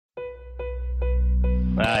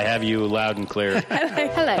I have you loud and clear.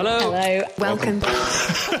 Hello. Welcome.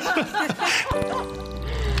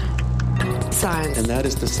 Science. And that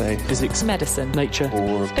is to say, physics, medicine, nature,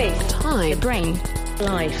 or space, time, the brain,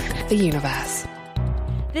 life, the universe.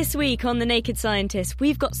 This week on The Naked Scientist,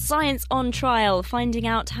 we've got science on trial, finding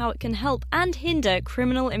out how it can help and hinder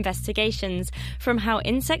criminal investigations, from how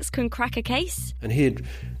insects can crack a case. And he had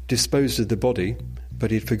disposed of the body,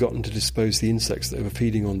 but he'd forgotten to dispose the insects that were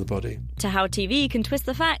feeding on the body. To how TV can twist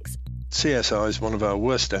the facts. CSI is one of our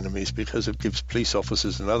worst enemies because it gives police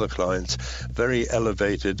officers and other clients very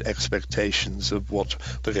elevated expectations of what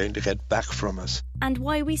they're going to get back from us. And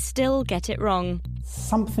why we still get it wrong.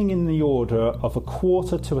 Something in the order of a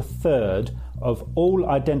quarter to a third of all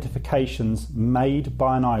identifications made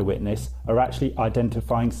by an eyewitness are actually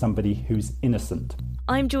identifying somebody who's innocent.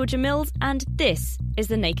 I'm Georgia Mills, and this is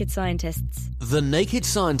The Naked Scientists. The Naked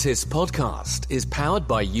Scientists podcast is powered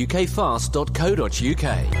by ukfast.co.uk.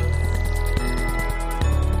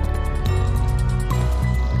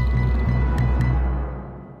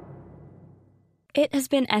 It has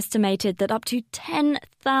been estimated that up to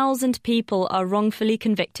 10,000 people are wrongfully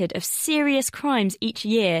convicted of serious crimes each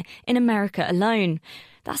year in America alone.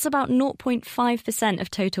 That's about 0.5%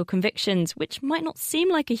 of total convictions, which might not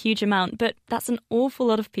seem like a huge amount, but that's an awful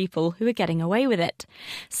lot of people who are getting away with it.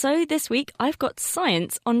 So this week, I've got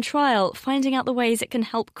science on trial, finding out the ways it can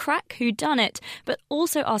help crack whodunit, but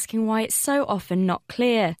also asking why it's so often not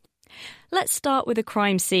clear. Let's start with a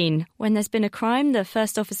crime scene. When there's been a crime, the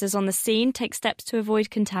first officers on the scene take steps to avoid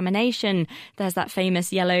contamination. There's that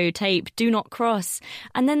famous yellow tape, do not cross.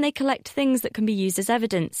 And then they collect things that can be used as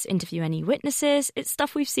evidence, interview any witnesses. It's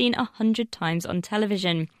stuff we've seen 100 times on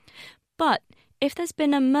television. But if there's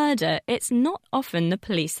been a murder, it's not often the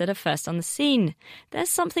police that are first on the scene. There's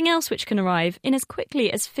something else which can arrive in as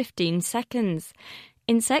quickly as 15 seconds.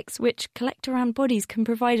 Insects which collect around bodies can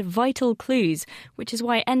provide vital clues, which is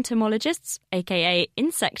why entomologists, aka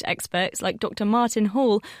insect experts like Dr. Martin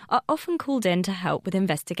Hall, are often called in to help with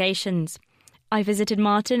investigations. I visited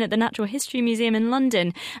Martin at the Natural History Museum in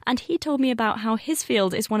London, and he told me about how his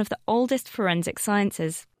field is one of the oldest forensic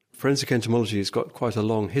sciences. Forensic entomology has got quite a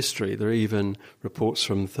long history. There are even reports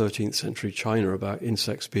from 13th century China about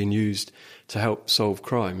insects being used to help solve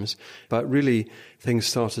crimes. But really, things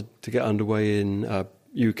started to get underway in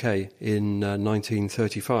UK in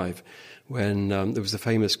 1935, when there was the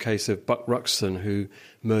famous case of Buck Ruxton, who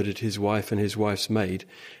murdered his wife and his wife's maid,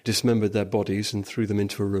 dismembered their bodies and threw them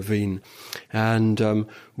into a ravine. And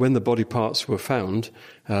when the body parts were found,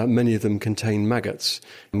 many of them contained maggots.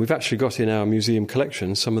 And we've actually got in our museum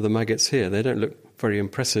collection some of the maggots here. They don't look very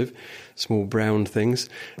impressive, small brown things.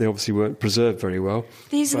 They obviously weren't preserved very well.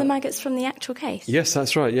 These are the maggots from the actual case? Yes,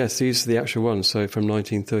 that's right. Yes, these are the actual ones, so from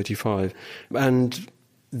 1935. And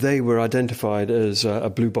they were identified as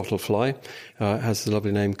a blue bottle fly. It has the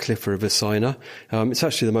lovely name Cliffora vicina. It's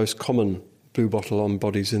actually the most common blue bottle on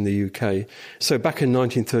bodies in the UK. So back in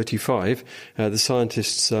 1935, the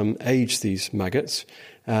scientists aged these maggots,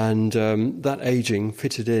 and that aging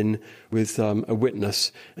fitted in with a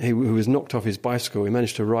witness who was knocked off his bicycle. He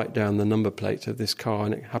managed to write down the number plate of this car,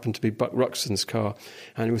 and it happened to be Buck Ruxton's car.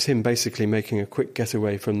 And it was him basically making a quick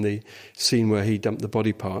getaway from the scene where he dumped the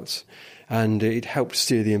body parts. And it helped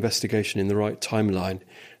steer the investigation in the right timeline.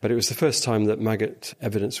 But it was the first time that maggot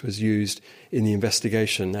evidence was used in the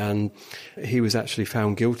investigation, and he was actually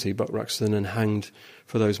found guilty, Buck Ruxton, and hanged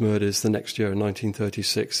for those murders the next year in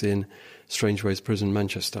 1936 in Strangeways Prison,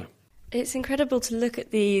 Manchester. It's incredible to look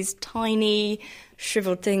at these tiny,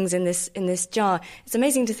 shriveled things in this jar. It's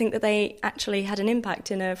amazing to think that they actually had an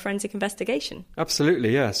impact in a forensic investigation.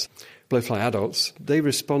 Absolutely, yes. Blowfly adults, they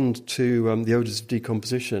respond to the odours of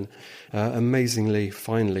decomposition amazingly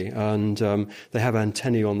finely, and they have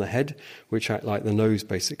antennae on the head, which act like the nose,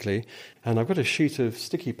 basically. And I've got a sheet of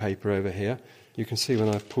sticky paper over here. You can see when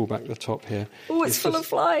I pull back the top here. Oh, it's full of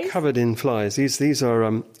flies. Covered in flies. These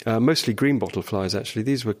are mostly green bottle flies, actually.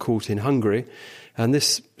 These were caught in Hungary. And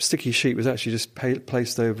this sticky sheet was actually just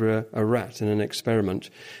placed over a rat in an experiment.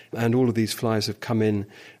 And all of these flies have come in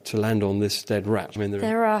to land on this dead rat. I mean,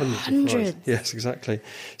 there are hundreds. Yes, exactly.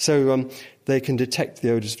 So they can detect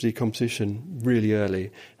the odours of decomposition really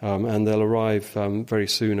early, and they'll arrive very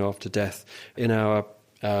soon after death. In our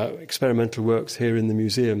experimental works here in the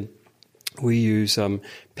museum, We use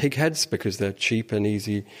pig heads because they're cheap and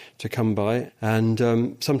easy to come by.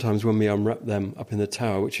 And sometimes when we unwrap them up in the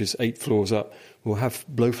tower, which is 8 floors up, we'll have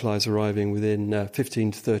blowflies arriving within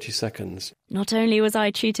 15 to 30 seconds. Not only was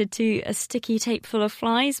I treated to a sticky tape full of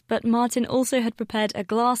flies, but Martin also had prepared a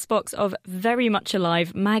glass box of very much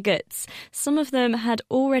alive maggots. Some of them had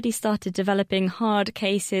already started developing hard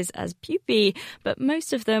cases as pupae, but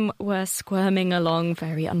most of them were squirming along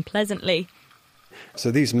very unpleasantly.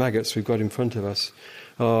 So these maggots we've got in front of us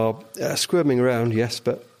are squirming around, yes,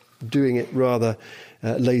 but doing it rather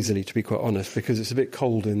lazily, to be quite honest, because it's a bit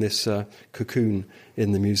cold in this cocoon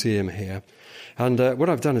in the museum here. And what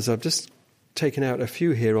I've done is I've just taken out a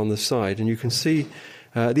few here on the side, and you can see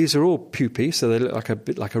these are all pupae, so they look like a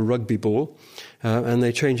bit like a rugby ball, and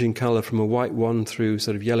they change in colour from a white one through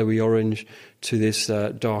sort of yellowy orange to this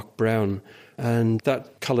dark brown. And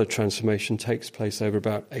that colour transformation takes place over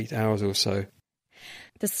about 8 hours or so.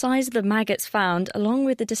 The size of the maggots found, along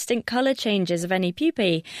with the distinct colour changes of any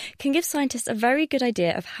pupae, can give scientists a very good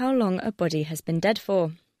idea of how long a body has been dead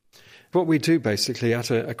for. What we do basically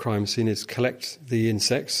at a crime scene is collect the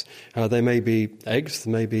insects. They may be eggs,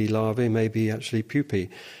 they may be larvae, may be actually pupae.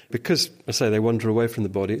 Because, I say, they wander away from the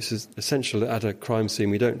body, it's essential that at a crime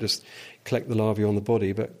scene we don't just collect the larvae on the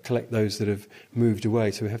body, but collect those that have moved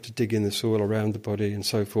away. So we have to dig in the soil around the body and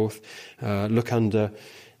so forth, look under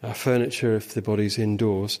furniture if the body's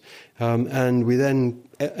indoors, and we then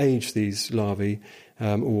age these larvae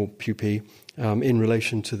or pupae in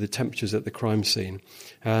relation to the temperatures at the crime scene.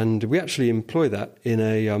 And we actually employ that in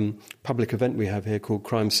a public event we have here called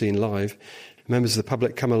Crime Scene Live. Members of the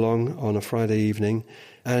public come along on a Friday evening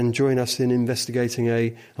and join us in investigating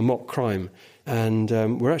a mock crime. And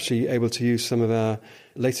we're actually able to use some of our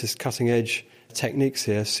latest cutting-edge techniques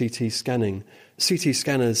here, CT scanning. CT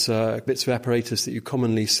scanners are bits of apparatus that you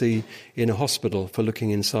commonly see in a hospital for looking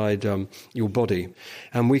inside your body.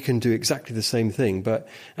 And we can do exactly the same thing, but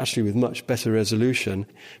actually with much better resolution.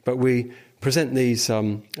 But we present these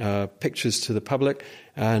pictures to the public,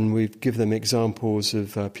 and we give them examples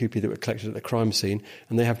of pupae that were collected at the crime scene,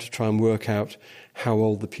 and they have to try and work out how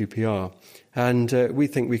old the pupae are. And we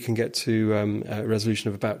think we can get to a resolution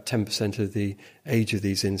of about 10% of the age of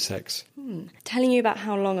these insects. Telling you about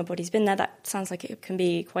how long a body's been there, that sounds like it can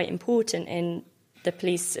be quite important in the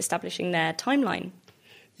police establishing their timeline.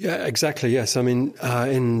 Yeah, exactly, yes. I mean,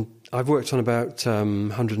 I've worked on about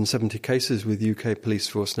 170 cases with UK police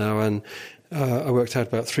force now, and I worked out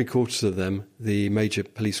about 3/4 of them. The major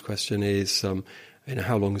police question is,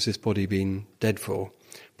 how long has this body been dead for?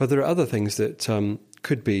 But there are other things that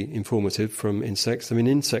could be informative from insects. I mean,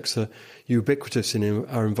 insects are ubiquitous in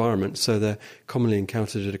our environment, so they're commonly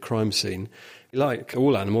encountered at a crime scene. Like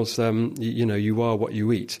all animals, you are what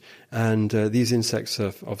you eat. And these insects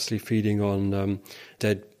are obviously feeding on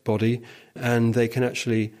dead body, and they can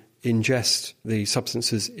actually ingest the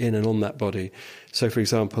substances in and on that body. So, for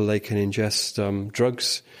example, they can ingest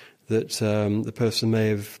drugs that the person may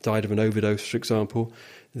have died of an overdose, for example.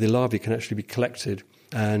 The larvae can actually be collected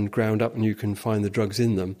and ground up, and you can find the drugs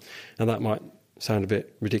in them. Now, that might sound a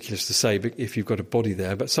bit ridiculous to say if you've got a body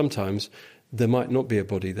there, but sometimes there might not be a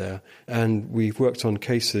body there. And we've worked on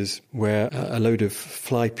cases where a load of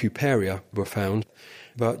fly puparia were found,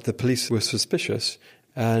 but the police were suspicious,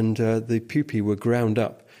 and the pupae were ground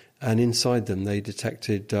up, and inside them they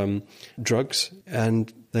detected drugs,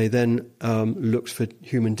 and they then looked for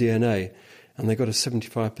human DNA, and they got a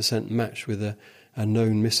 75% match with a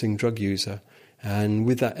known missing drug user. And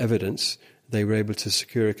with that evidence, they were able to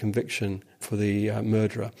secure a conviction for the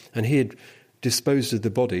murderer. And he had disposed of the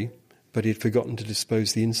body, but he'd forgotten to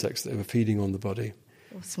dispose the insects that were feeding on the body.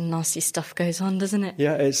 Well, some nasty stuff goes on, doesn't it?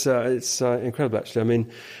 Yeah, it's incredible, actually. I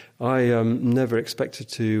mean, I never expected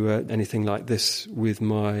to anything like this with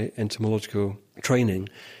my entomological training,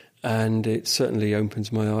 and it certainly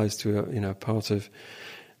opens my eyes to a part of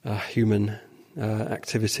human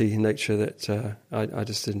activity in nature that I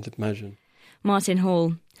just didn't imagine. Martin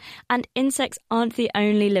Hall. And insects aren't the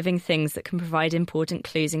only living things that can provide important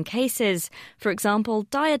clues in cases. For example,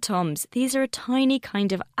 diatoms. These are a tiny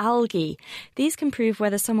kind of algae. These can prove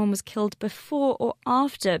whether someone was killed before or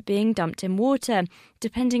after being dumped in water,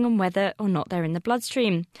 depending on whether or not they're in the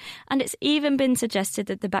bloodstream. And it's even been suggested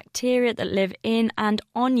that the bacteria that live in and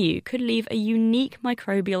on you could leave a unique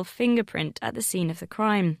microbial fingerprint at the scene of the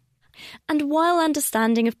crime. And while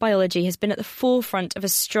understanding of biology has been at the forefront of a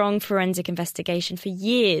strong forensic investigation for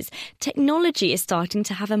years, technology is starting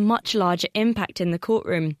to have a much larger impact in the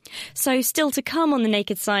courtroom. So still to come on The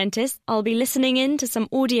Naked Scientist, I'll be listening in to some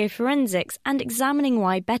audio forensics and examining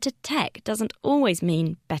why better tech doesn't always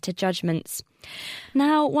mean better judgments.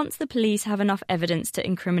 Now, once the police have enough evidence to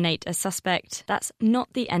incriminate a suspect, that's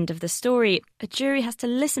not the end of the story. A jury has to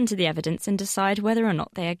listen to the evidence and decide whether or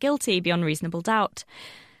not they are guilty beyond reasonable doubt.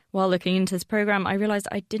 While looking into this programme, I realised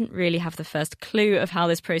I didn't really have the first clue of how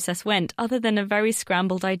this process went, other than a very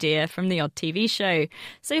scrambled idea from the odd TV show.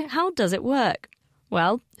 So how does it work?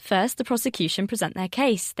 Well, first the prosecution present their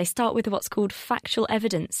case. They start with what's called factual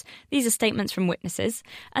evidence. These are statements from witnesses.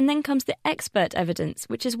 And then comes the expert evidence,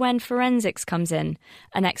 which is when forensics comes in.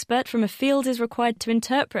 An expert from a field is required to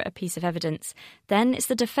interpret a piece of evidence. Then it's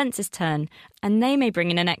the defence's turn, and they may bring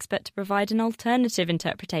in an expert to provide an alternative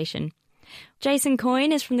interpretation. Jason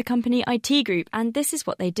Coyne is from the company IT Group, and this is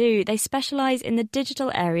what they do. They specialise in the digital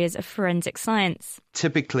areas of forensic science.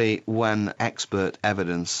 Typically, when expert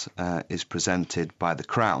evidence is presented by the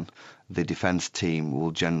Crown, the defence team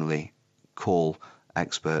will generally call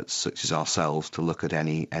experts such as ourselves to look at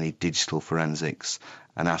any digital forensics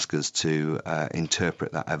and ask us to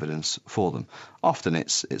interpret that evidence for them. Often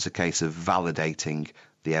it's a case of validating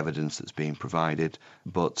the evidence that's being provided,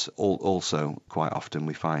 but also quite often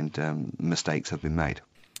we find mistakes have been made.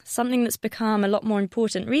 Something that's become a lot more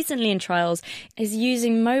important recently in trials is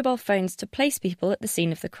using mobile phones to place people at the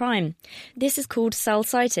scene of the crime. This is called cell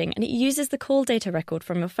sighting, and it uses the call data record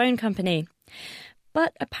from your phone company.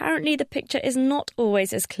 But apparently the picture is not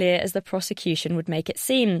always as clear as the prosecution would make it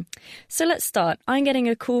seem. So let's start. I'm getting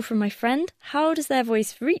a call from my friend. How does their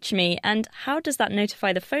voice reach me, and how does that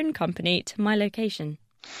notify the phone company to my location?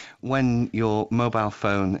 When your mobile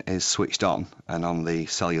phone is switched on and on the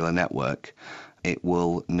cellular network, it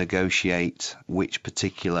will negotiate which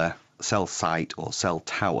particular cell site or cell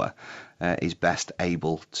tower is best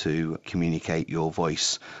able to communicate your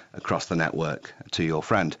voice across the network to your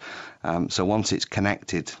friend. So once it's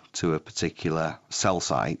connected to a particular cell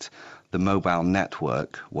site, the mobile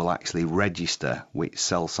network will actually register which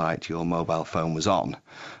cell site your mobile phone was on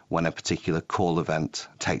when a particular call event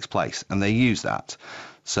takes place. And they use that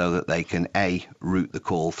so that they can A, route the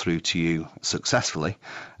call through to you successfully,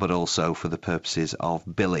 but also for the purposes of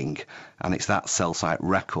billing. And it's that cell site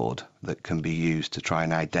record that can be used to try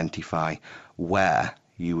and identify where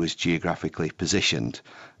you was geographically positioned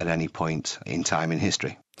at any point in time in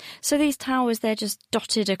history. So these towers, they're just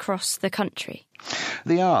dotted across the country?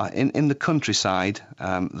 They are. In the countryside,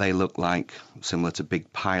 they look like similar to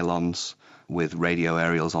big pylons with radio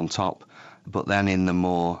aerials on top. But then in the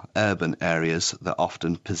more urban areas, they're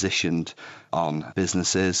often positioned on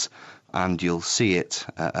businesses, and you'll see it,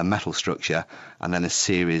 a metal structure, and then a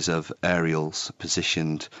series of aerials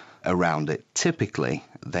positioned around it. Typically,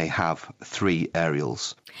 they have 3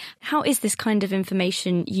 aerials. How is this kind of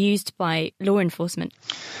information used by law enforcement?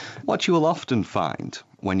 What you will often find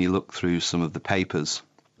when you look through some of the papers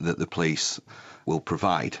that the police will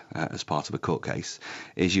provide as part of a court case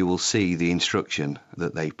is you will see the instruction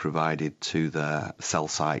that they provided to the cell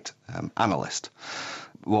site analyst.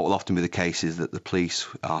 What will often be the case is that the police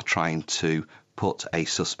are trying to put a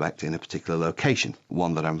suspect in a particular location.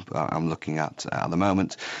 One that I'm looking at the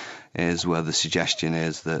moment is where the suggestion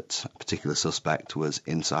is that a particular suspect was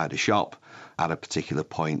inside a shop at a particular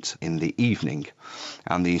point in the evening,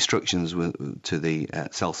 and the instructions to the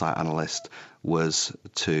cell site analyst was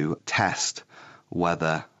to test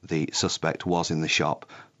whether the suspect was in the shop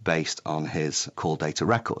based on his call data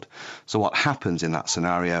record. So what happens in that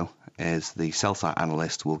scenario is the cell site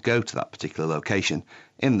analyst will go to that particular location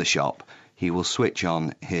in the shop, he will switch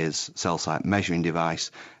on his cell site measuring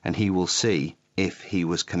device, and he will see if he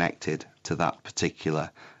was connected to that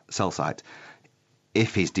particular cell site.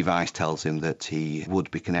 If his device tells him that he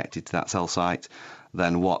would be connected to that cell site,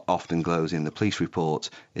 then what often glows in the police report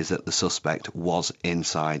is that the suspect was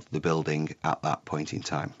inside the building at that point in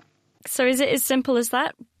time. So is it as simple as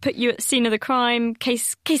that? Put you at the scene of the crime,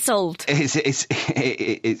 case solved?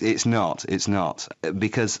 It's not,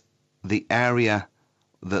 because the area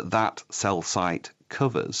that cell site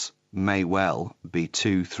covers may well be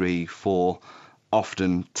 2, 3, 4,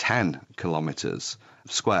 often 10 kilometres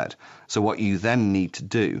squared. So what you then need to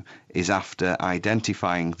do is, after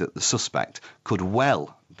identifying that the suspect could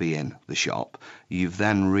well be in the shop, you've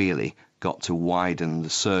then really got to widen the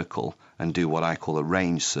circle and do what I call a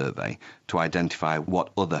range survey to identify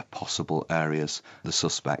what other possible areas the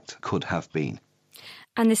suspect could have been.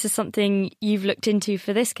 And this is something you've looked into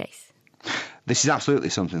for this case? This is absolutely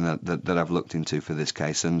something that I've looked into for this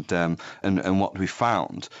case, and what we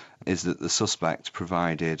found is that the suspect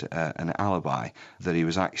provided an alibi that he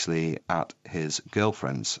was actually at his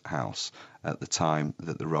girlfriend's house at the time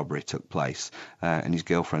that the robbery took place, and his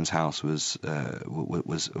girlfriend's house was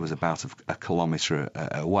about a kilometre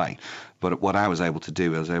away. But what I was able to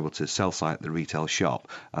do, I was able to cell site the retail shop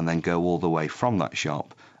and then go all the way from that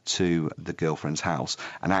shop to the girlfriend's house,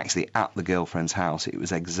 and actually at the girlfriend's house it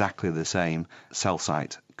was exactly the same cell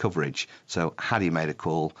site coverage. So had he made a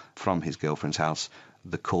call from his girlfriend's house,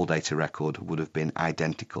 the call data record would have been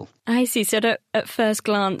identical. I see. So at first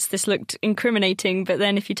glance this looked incriminating, but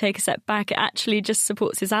then if you take a step back, it actually just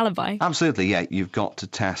supports his alibi. Absolutely, yeah. You've got to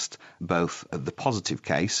test both the positive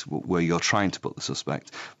case, where you're trying to put the suspect,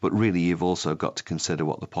 but really you've also got to consider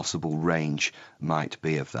what the possible range might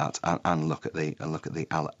be of that, and look at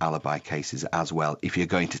the alibi cases as well, if you're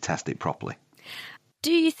going to test it properly.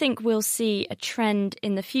 Do you think we'll see a trend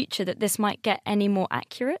in the future that this might get any more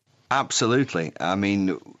accurate? Absolutely. I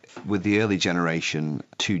mean, with the early generation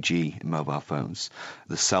 2G mobile phones,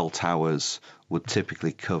 the cell towers would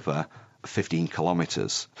typically cover 15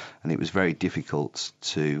 kilometres, and it was very difficult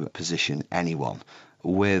to position anyone.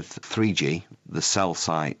 With 3G, the cell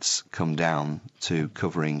sites come down to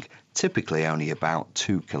covering typically only about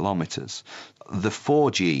 2 kilometres. The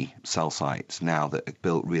 4G cell sites now that are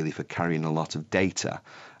built really for carrying a lot of data,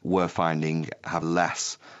 we're finding have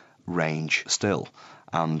less range still.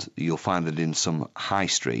 And you'll find that in some high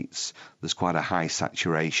streets, there's quite a high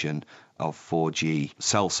saturation of 4G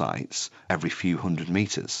cell sites every few hundred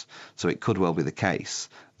metres. So it could well be the case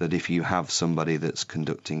that if you have somebody that's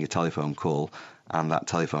conducting a telephone call and that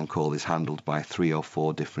telephone call is handled by 3 or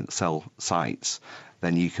 4 different cell sites,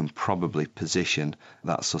 then you can probably position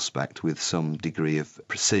that suspect with some degree of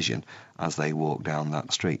precision as they walk down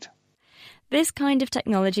that street. This kind of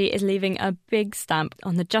technology is leaving a big stamp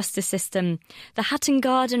on the justice system. The Hatton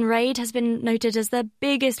Garden raid has been noted as the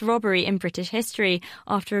biggest robbery in British history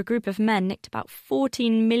after a group of men nicked about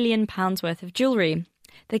 £14 million worth of jewellery.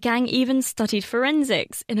 The gang even studied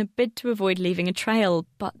forensics in a bid to avoid leaving a trail,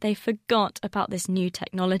 but they forgot about this new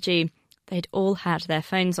technology. They'd all had their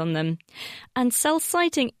phones on them. And cell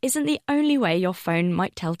sighting isn't the only way your phone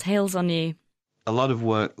might tell tales on you. A lot of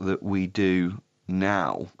work that we do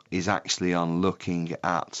now is actually on looking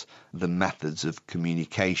at the methods of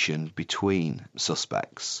communication between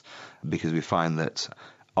suspects, because we find that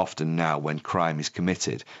often now when crime is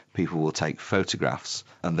committed, people will take photographs,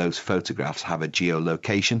 and those photographs have a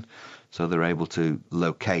geolocation, so they're able to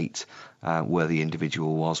locate where the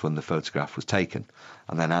individual was when the photograph was taken.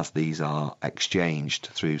 And then as these are exchanged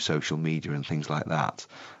through social media and things like that,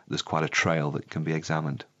 there's quite a trail that can be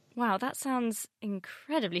examined. Wow, that sounds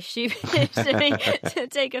incredibly stupid to me, to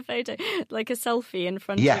take a photo, like a selfie in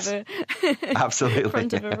front yes, of absolutely. in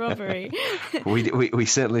front of a robbery. We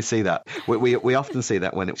certainly see that. We often see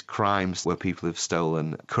that when it's crimes where people have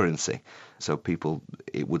stolen currency. So people,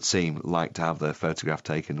 it would seem, like to have their photograph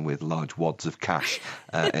taken with large wads of cash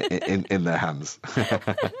in their hands.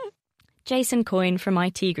 Jason Coyne from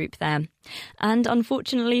IT Group there. And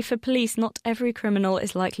unfortunately for police, not every criminal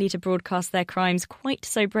is likely to broadcast their crimes quite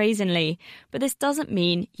so brazenly. But this doesn't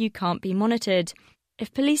mean you can't be monitored.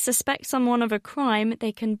 If police suspect someone of a crime,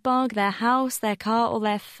 they can bug their house, their car or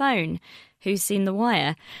their phone. Who's seen The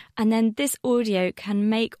Wire? And then this audio can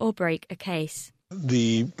make or break a case.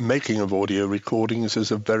 The making of audio recordings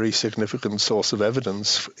is a very significant source of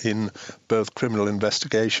evidence in both criminal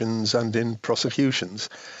investigations and in prosecutions,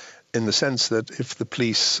 in the sense that if the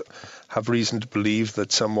police have reason to believe that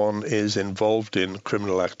someone is involved in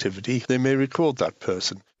criminal activity, they may record that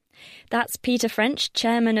person. That's Peter French,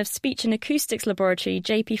 chairman of Speech and Acoustics Laboratory,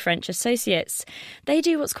 JP French Associates. They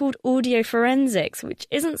do what's called audio forensics, which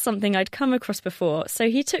isn't something I'd come across before, so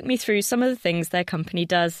he took me through some of the things their company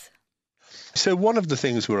does. So one of the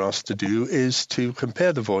things we're asked to do is to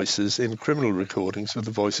compare the voices in criminal recordings with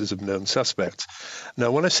the voices of known suspects.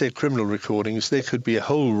 Now, when I say criminal recordings, they could be a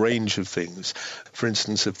whole range of things. For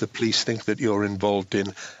instance, if the police think that you're involved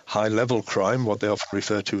in high-level crime, what they often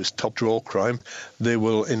refer to as top-drawer crime, they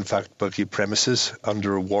will in fact bug your premises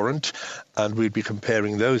under a warrant, and we'd be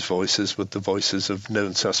comparing those voices with the voices of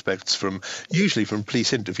known suspects usually from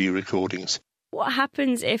police interview recordings. What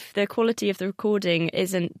happens if the quality of the recording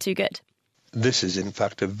isn't too good? This is, in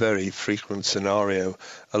fact, a very frequent scenario.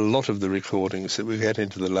 A lot of the recordings that we get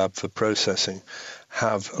into the lab for processing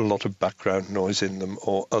have a lot of background noise in them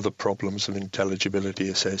or other problems of intelligibility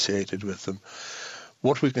associated with them.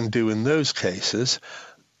 What we can do in those cases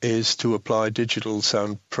is to apply digital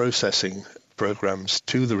sound processing programs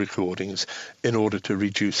to the recordings in order to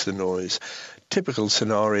reduce the noise. typical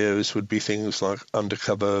scenarios would be things like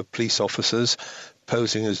undercover police officers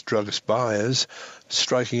posing as drugs buyers,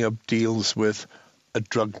 striking up deals with a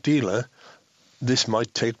drug dealer. This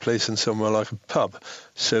might take place in somewhere like a pub.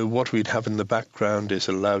 So what we'd have in the background is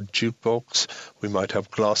a loud jukebox. We might have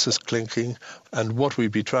glasses clinking. And what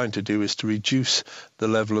we'd be trying to do is to reduce the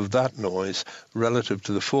level of that noise relative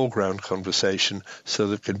to the foreground conversation so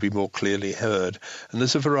that it can be more clearly heard. And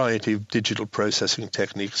there's a variety of digital processing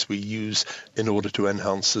techniques we use in order to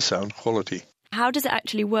enhance the sound quality. How does it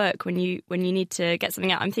actually work when you need to get something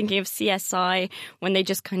out? I'm thinking of CSI, when they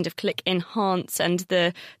just kind of click enhance and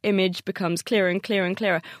the image becomes clearer and clearer and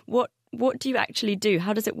clearer. What do you actually do?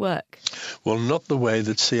 How does it work? Well, not the way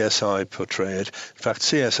that CSI portray it. In fact,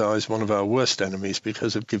 CSI is one of our worst enemies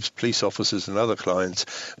because it gives police officers and other clients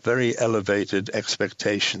very elevated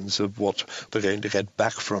expectations of what they're going to get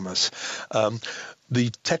back from us.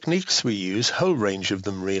 The techniques we use, whole range of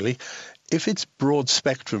them really, if it's broad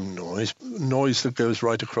spectrum noise that goes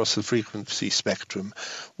right across the frequency spectrum,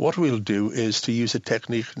 what we'll do is to use a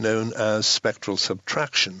technique known as spectral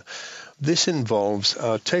subtraction. This involves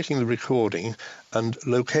taking the recording and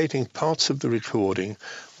locating parts of the recording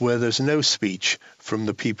where there's no speech from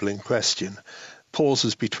the people in question,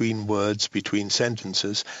 pauses between words, between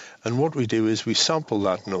sentences, and what we do is we sample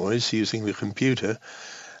that noise using the computer,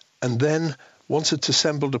 and then once it's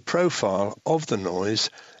assembled a profile of the noise,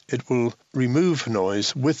 it will remove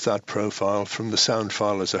noise with that profile from the sound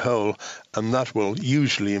file as a whole, and that will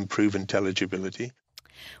usually improve intelligibility.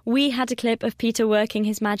 We had a clip of Peter working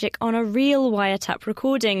his magic on a real wiretap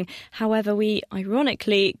recording. However, we,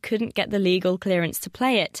 ironically, couldn't get the legal clearance to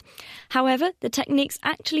play it. However, the techniques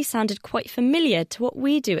actually sounded quite familiar to what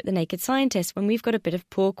we do at The Naked Scientist when we've got a bit of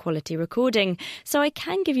poor quality recording. So I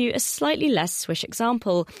can give you a slightly less swish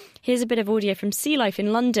example. Here's a bit of audio from Sea Life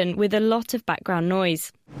in London with a lot of background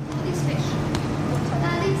noise.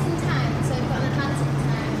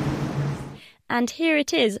 And here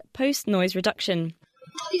it is, post-noise reduction.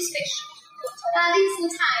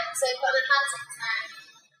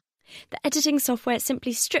 The editing software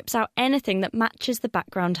simply strips out anything that matches the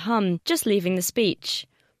background hum, just leaving the speech.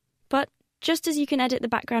 But just as you can edit the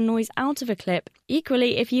background noise out of a clip,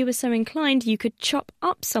 equally, if you were so inclined, you could chop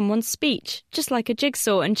up someone's speech, just like a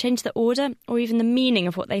jigsaw, and change the order or even the meaning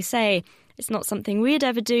of what they say. It's not something we'd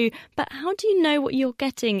ever do, but how do you know what you're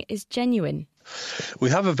getting is genuine?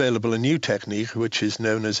 We have available a new technique which is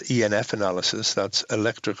known as ENF analysis, that's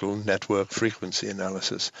electrical network frequency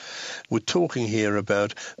analysis. We're talking here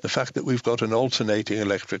about the fact that we've got an alternating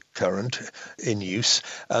electric current in use,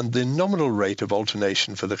 and the nominal rate of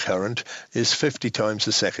alternation for the current is 50 times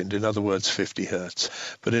a second, in other words 50 hertz.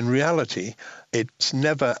 But in reality, it's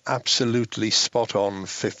never absolutely spot on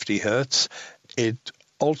 50 hertz. It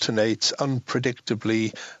alternates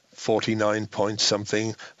unpredictably 49 point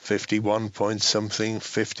something, 51 point something,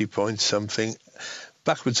 50 point something,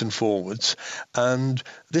 backwards and forwards. And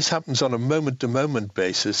this happens on a moment-to-moment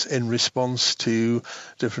basis in response to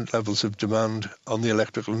different levels of demand on the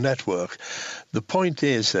electrical network. The point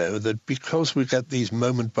is, though, that because we get these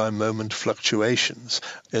moment-by-moment fluctuations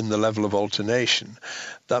in the level of alternation,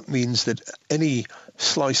 that means that any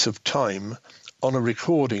slice of time on a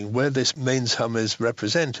recording where this mains hum is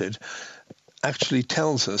represented actually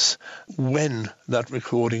tells us when that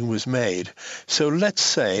recording was made. So let's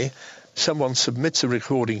say someone submits a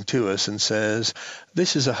recording to us and says,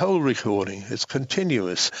 this is a whole recording, it's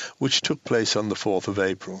continuous, which took place on the 4th of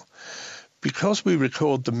April. Because we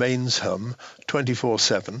record the mains hum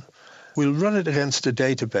 24/7, we'll run it against a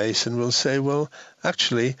database and we'll say, well,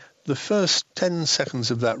 actually, the first 10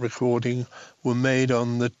 seconds of that recording were made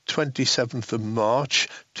on the 27th of March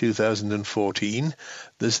 2014.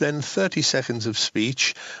 There's then 30 seconds of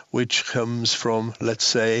speech, which comes from, let's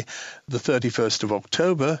say, the 31st of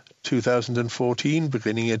October 2014,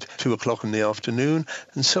 beginning at 2 o'clock in the afternoon,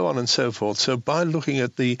 and so on and so forth. So by looking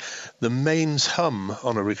at the mains hum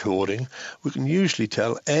on a recording, we can usually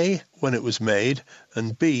tell, A, when it was made,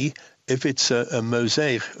 and B, if it's a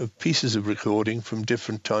mosaic of pieces of recording from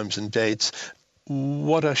different times and dates.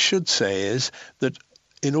 What I should say is that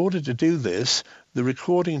in order to do this, the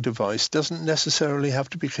recording device doesn't necessarily have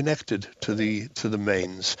to be connected to the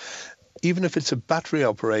mains. Even if it's a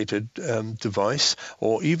battery-operated device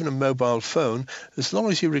or even a mobile phone, as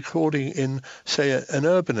long as you're recording in, say, an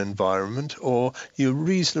urban environment or you're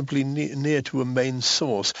reasonably near to a main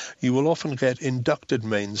source, you will often get inducted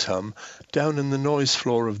mains hum down in the noise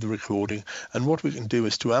floor of the recording. And what we can do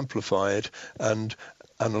is to amplify it and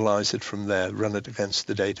analyze it from there, run it against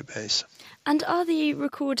the database. And are the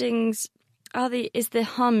recordings, is the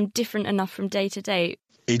hum different enough from day to day?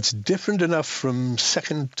 It's different enough from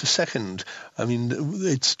second to second. I mean,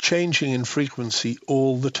 it's changing in frequency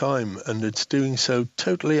all the time, and it's doing so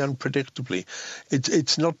totally unpredictably.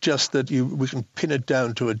 It's not just that we can pin it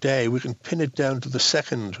down to a day. We can pin it down to the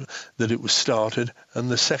second that it was started and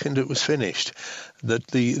the second it was finished. That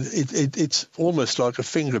it's almost like a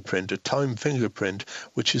fingerprint, a time fingerprint,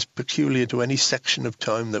 which is peculiar to any section of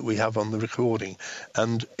time that we have on the recording,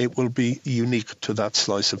 and it will be unique to that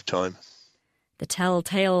slice of time. The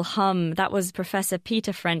telltale hum. That was Professor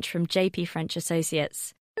Peter French from JP French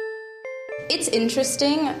Associates. It's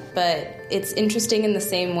interesting, but it's interesting in the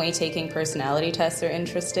same way taking personality tests are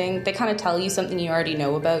interesting. They kind of tell you something you already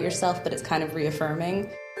know about yourself, but it's kind of reaffirming.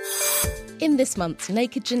 In this month's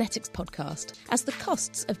Naked Genetics podcast, as the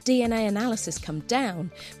costs of DNA analysis come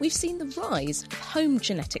down, we've seen the rise of home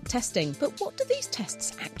genetic testing. But what do these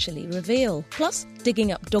tests actually reveal? Plus,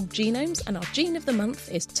 digging up dog genomes, and our gene of the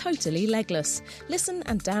month is totally legless. Listen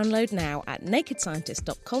and download now at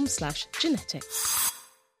nakedscientist.com/genetics.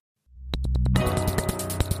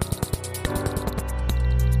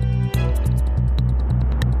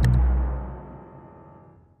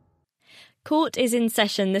 Court is in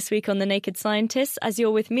session this week on The Naked Scientists, as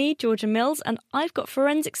you're with me, Georgia Mills, and I've got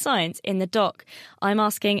forensic science in the dock. I'm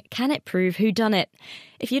asking, can it prove whodunit?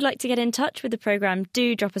 If you'd like to get in touch with the programme,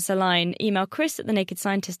 do drop us a line. Email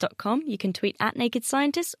chris@thenakedscientist.com. You can tweet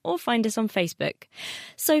 @nakedscientist or find us on Facebook.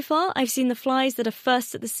 So far, I've seen the flies that are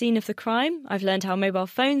first at the scene of the crime. I've learned how mobile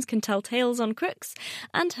phones can tell tales on crooks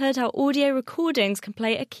and heard how audio recordings can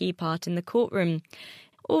play a key part in the courtroom.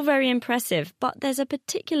 All very impressive, but there's a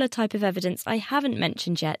particular type of evidence I haven't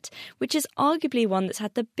mentioned yet, which is arguably one that's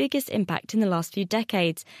had the biggest impact in the last few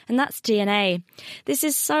decades, and that's DNA. This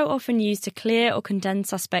is so often used to clear or condemn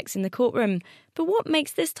suspects in the courtroom, but what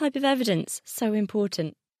makes this type of evidence so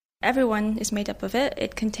important? Everyone is made up of it.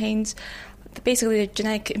 It contains basically the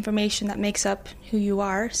genetic information that makes up who you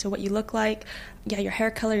are, so what you look like, your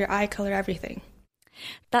hair color, your eye color, everything.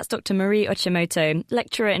 That's Dr. Marie Ochimoto,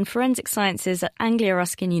 lecturer in forensic sciences at Anglia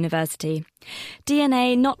Ruskin University.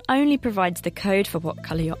 DNA not only provides the code for what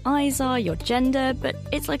colour your eyes are, your gender, but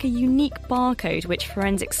it's like a unique barcode which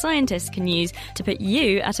forensic scientists can use to put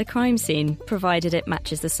you at a crime scene, provided it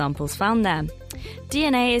matches the samples found there.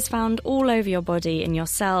 DNA is found all over your body, in your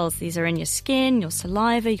cells. These are in your skin, your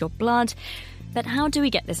saliva, your blood. But how do we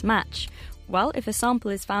get this match? Well, if a sample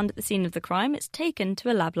is found at the scene of the crime, it's taken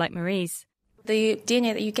to a lab like Marie's. The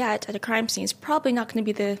DNA that you get at a crime scene is probably not going to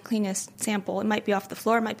be the cleanest sample. It might be off the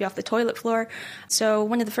floor, it might be off the toilet floor. So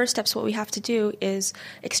one of the first steps, what we have to do is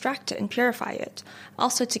extract it and purify it.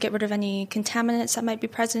 Also to get rid of any contaminants that might be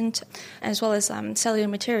present, as well as cellular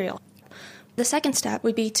material. The second step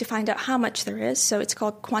would be to find out how much there is, so it's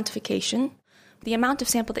called quantification. The amount of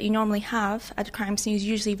sample that you normally have at a crime scene is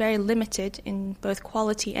usually very limited in both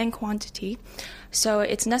quality and quantity, so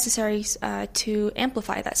it's necessary to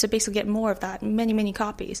amplify that, so basically get more of that, many, many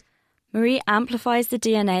copies. Marie amplifies the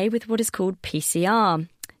DNA with what is called PCR.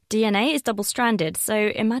 DNA is double-stranded, so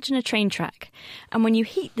imagine a train track. And when you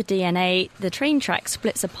heat the DNA, the train track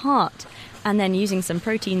splits apart. And then using some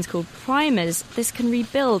proteins called primers, this can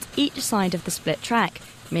rebuild each side of the split track,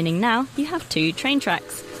 meaning now you have two train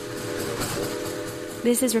tracks.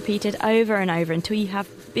 This is repeated over and over until you have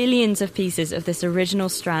billions of pieces of this original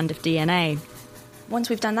strand of DNA. Once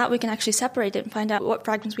we've done that, we can actually separate it and find out what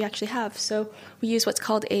fragments we actually have. So we use what's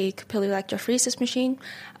called a capillary electrophoresis machine,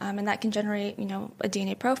 and that can generate, a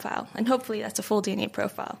DNA profile. And hopefully that's a full DNA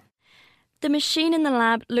profile. The machine in the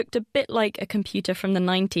lab looked a bit like a computer from the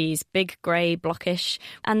 90s, big, grey, blockish,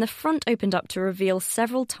 and the front opened up to reveal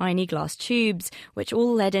several tiny glass tubes, which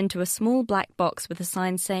all led into a small black box with a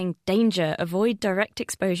sign saying, "Danger, avoid direct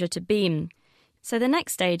exposure to beam." So the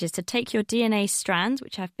next stage is to take your DNA strands,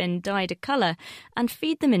 which have been dyed a colour, and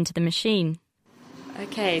feed them into the machine.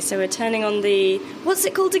 Okay, so we're turning on the... What's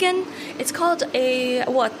it called again? It's called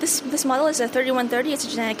this model is a 3130. It's a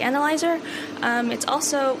genetic analyzer. It's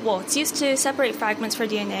also... it's used to separate fragments for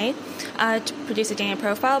DNA to produce a DNA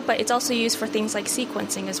profile, but it's also used for things like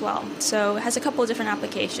sequencing as well. So it has a couple of different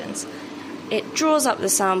applications. It draws up the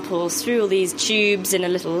samples through all these tubes in a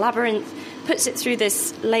little labyrinth, puts it through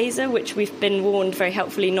this laser, which we've been warned very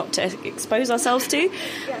helpfully not to expose ourselves to.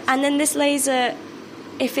 Yes. And then this laser,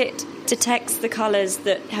 if it detects the colours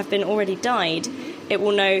that have been already dyed, it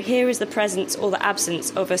will know here is the presence or the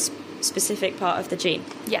absence of a specific part of the gene.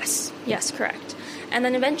 Yes, correct. And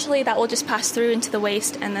then eventually that will just pass through into the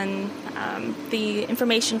waste, and then the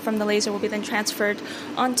information from the laser will be then transferred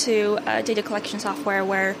onto data collection software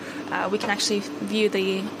where we can actually view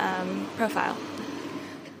the profile.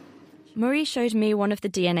 Marie showed me one of the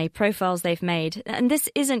DNA profiles they've made, and this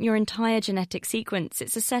isn't your entire genetic sequence.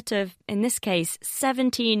 It's a set of, in this case,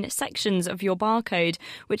 17 sections of your barcode,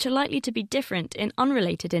 which are likely to be different in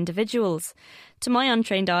unrelated individuals. To my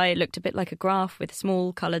untrained eye, it looked a bit like a graph with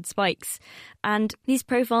small coloured spikes. And these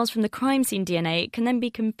profiles from the crime scene DNA can then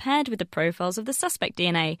be compared with the profiles of the suspect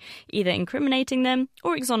DNA, either incriminating them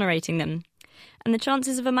or exonerating them. And the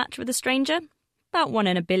chances of a match with a stranger? About 1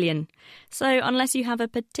 in a billion. So unless you have a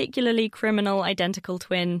particularly criminal identical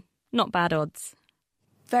twin, not bad odds.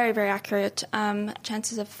 Very, very accurate.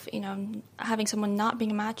 Chances of, having someone not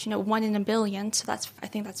being a match, 1 in a billion. So I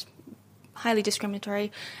think that's highly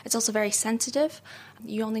discriminatory. It's also very sensitive.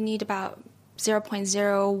 You only need about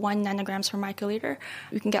 0.01 nanograms per microliter.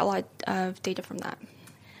 You can get a lot of data from that.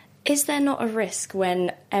 Is there not a risk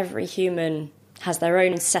when every human has their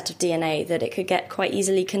own set of DNA that it could get quite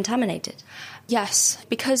easily contaminated? Yes,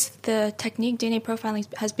 because the technique DNA profiling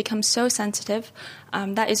has become so sensitive,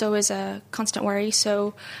 that is always a constant worry.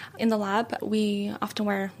 So in the lab, we often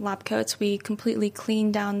wear lab coats. We completely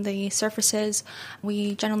clean down the surfaces.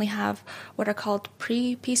 We generally have what are called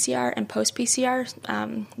pre-PCR and post-PCR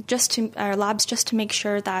labs just to make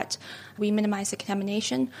sure that we minimize the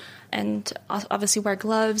contamination, and obviously wear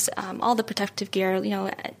gloves, all the protective gear,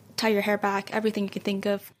 tie your hair back, everything you can think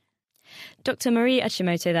of. Dr. Marie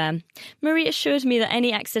Achimoto there. Marie assured me that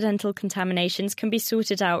any accidental contaminations can be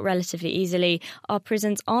sorted out relatively easily. Our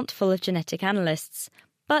prisons aren't full of genetic analysts.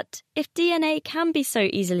 But if DNA can be so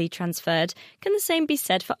easily transferred, can the same be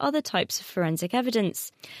said for other types of forensic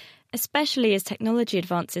evidence? Especially as technology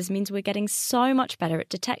advances means we're getting so much better at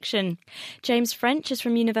detection. James French is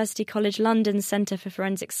from University College London's Centre for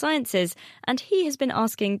Forensic Sciences, and he has been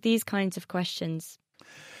asking these kinds of questions.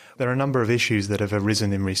 There are a number of issues that have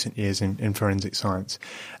arisen in recent years in forensic science.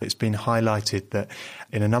 It's been highlighted that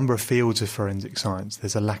in a number of fields of forensic science,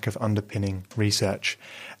 there's a lack of underpinning research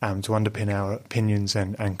to underpin our opinions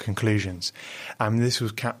and conclusions. This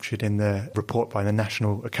was captured in the report by the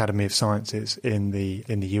National Academy of Sciences in the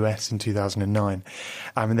US in 2009.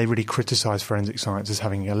 And they really criticised forensic science as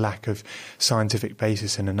having a lack of scientific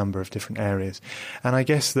basis in a number of different areas. And I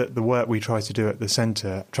guess that the work we try to do at the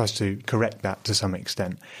centre tries to correct that to some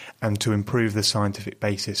extent, and to improve the scientific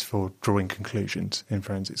basis for drawing conclusions in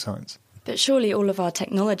forensic science. But surely all of our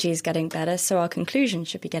technology is getting better, so our conclusions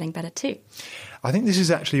should be getting better too. I think this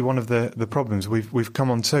is actually one of the problems. We've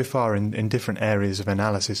come on so far in different areas of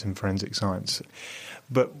analysis in forensic science,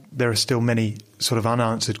 but there are still many sort of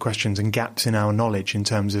unanswered questions and gaps in our knowledge in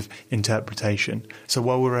terms of interpretation. So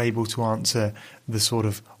while we're able to answer the sort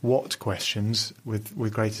of what questions with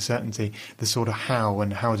greater certainty, the sort of how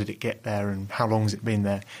and how did it get there and how long has it been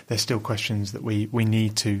there, there's still questions that we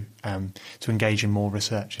need to engage in more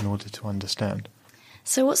research in order to understand.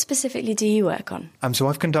 So what specifically do you work on? So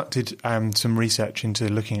I've conducted some research into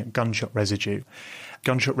looking at gunshot residue.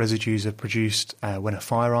 Gunshot residues are produced when a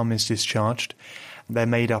firearm is discharged. They're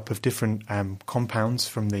made up of different compounds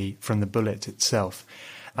from the bullet itself.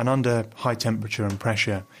 And under high temperature and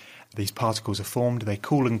pressure, these particles are formed. They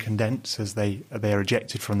cool and condense as they are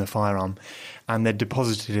ejected from the firearm, and they're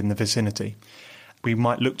deposited in the vicinity. We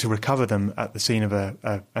might look to recover them at the scene of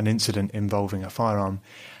an incident involving a firearm,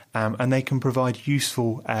 and they can provide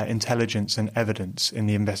useful intelligence and evidence in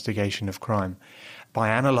the investigation of crime. By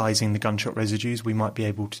analysing the gunshot residues, we might be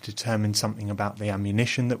able to determine something about the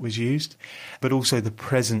ammunition that was used, but also the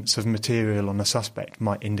presence of material on a suspect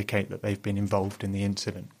might indicate that they've been involved in the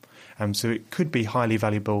incident. So it could be highly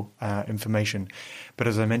valuable information. But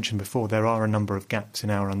as I mentioned before, there are a number of gaps in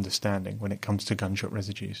our understanding when it comes to gunshot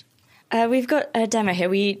residues. We've got a demo here.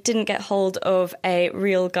 We didn't get hold of a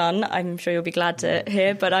real gun, I'm sure you'll be glad to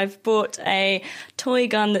hear, but I've bought a toy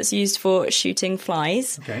gun that's used for shooting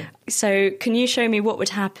flies. Okay. So can you show me what would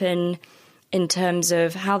happen in terms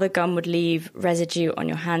of how the gun would leave residue on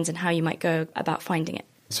your hands and how you might go about finding it?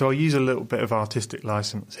 So I'll use a little bit of artistic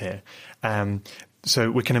license here.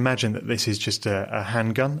 So we can imagine that this is just a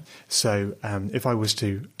handgun. So if I was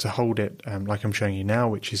to hold it like I'm showing you now,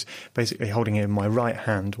 which is basically holding it in my right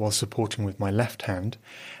hand while supporting with my left hand,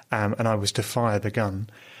 and I was to fire the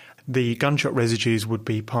gun, the gunshot residues would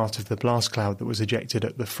be part of the blast cloud that was ejected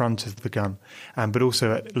at the front of the gun, but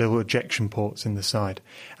also at little ejection ports in the side.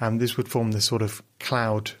 This would form the sort of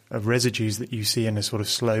cloud of residues that you see in a sort of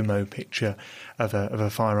slow-mo picture of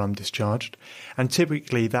a firearm discharged. And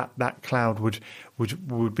typically that cloud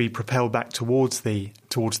would be propelled back towards the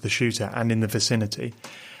shooter and in the vicinity.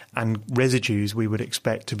 and residues we would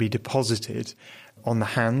expect to be deposited on the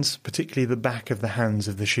hands, particularly the back of the hands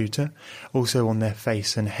of the shooter, also on their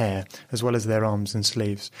face and hair, as well as their arms and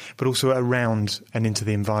sleeves, but also around and into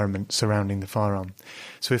the environment surrounding the firearm.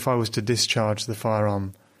 So if I was to discharge the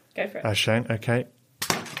firearm as shown, okay,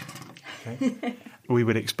 we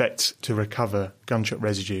would expect to recover gunshot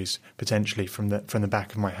residues potentially from the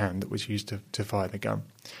back of my hand that was used to fire the gun.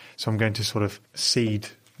 So I'm going to sort of seed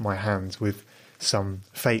my hands with some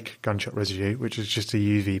fake gunshot residue, which is just a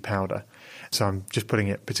UV powder. So I'm just putting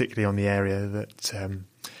it particularly on the area that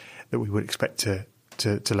we would expect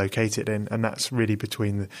to locate it in, and that's really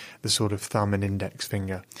between the sort of thumb and index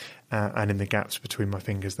finger, and in the gaps between my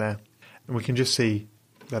fingers there. And we can just see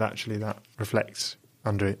that actually that reflects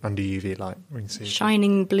under UV light. We can see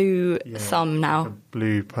shining blue thumb now.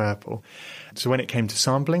 Blue purple. So when it came to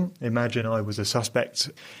sampling, imagine I was a suspect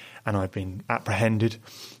and I've been apprehended.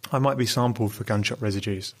 I might be sampled for gunshot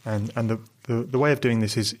residues. And the way of doing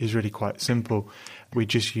this is really quite simple. We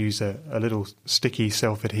just use a little sticky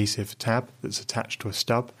self-adhesive tab that's attached to a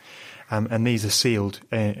stub. And these are sealed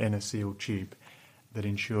in a sealed tube that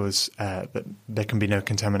ensures that there can be no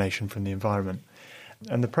contamination from the environment.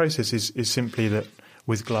 And the process is simply that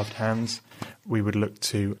with gloved hands, we would look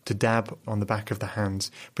to dab on the back of the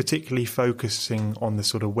hands, particularly focusing on the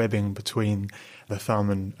sort of webbing between the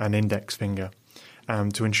thumb and index finger,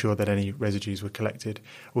 to ensure that any residues were collected.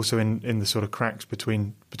 Also in the sort of cracks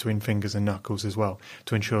between fingers and knuckles as well,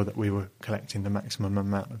 to ensure that we were collecting the maximum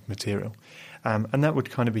amount of material. And that would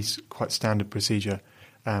kind of be quite standard procedure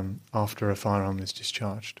after a firearm is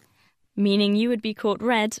discharged. Meaning you would be caught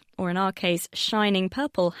red, or in our case, shining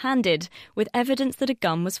purple-handed, with evidence that a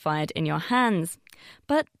gun was fired in your hands.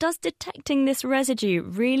 But does detecting this residue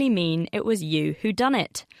really mean it was you who done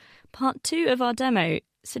it? Part 2 of our demo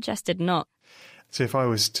suggested not. So if I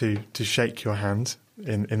was to shake your hand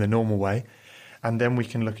in the normal way, and then we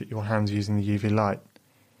can look at your hands using the UV light,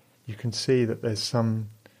 you can see that there's some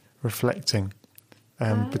reflecting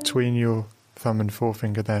between your thumb and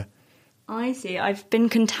forefinger there. I see. I've been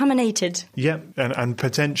contaminated. Yeah, and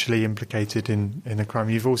potentially implicated in a crime.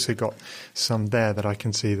 You've also got some there that I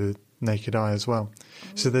can see the naked eye as well.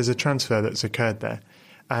 So there's a transfer that's occurred there.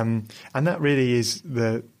 And that really is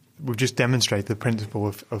we've just demonstrated the principle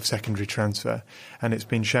of secondary transfer. And it's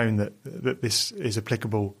been shown that this is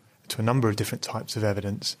applicable to a number of different types of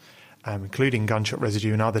evidence, including gunshot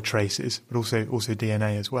residue and other traces, but also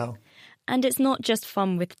DNA as well. And it's not just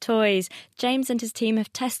fun with toys. James and his team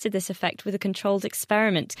have tested this effect with a controlled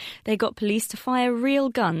experiment. They got police to fire real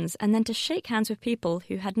guns and then to shake hands with people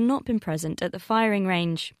who had not been present at the firing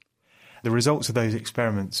range. The results of those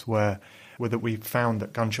experiments were that we found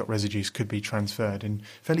that gunshot residues could be transferred in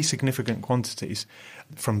fairly significant quantities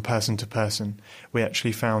from person to person. We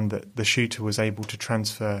actually found that the shooter was able to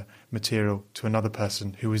transfer material to another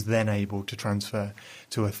person who was then able to transfer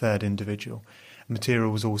to a third individual.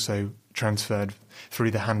 Material was also transferred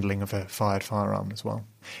through the handling of a fired firearm as well.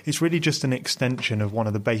 It's really just an extension of one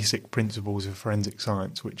of the basic principles of forensic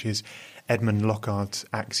science, which is Edmund Locard's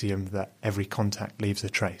axiom that every contact leaves a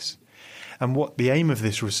trace. And what the aim of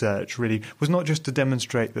this research really was not just to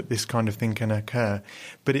demonstrate that this kind of thing can occur,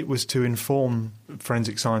 but it was to inform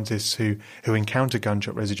forensic scientists who encounter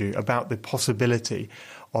gunshot residue about the possibility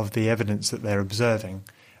of the evidence that they're observing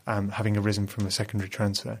having arisen from a secondary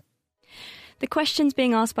transfer. The questions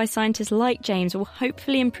being asked by scientists like James will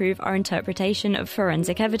hopefully improve our interpretation of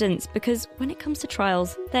forensic evidence, because when it comes to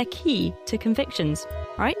trials, they're key to convictions,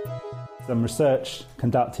 right? Some research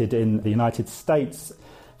conducted in the United States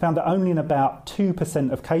found that only in about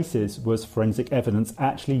 2% of cases was forensic evidence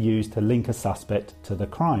actually used to link a suspect to the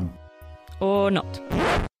crime. Or not.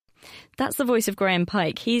 That's the voice of Graham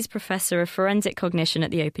Pike. He's Professor of Forensic Cognition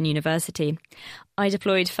at the Open University. I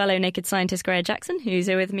deployed fellow naked scientist Greer Jackson, who's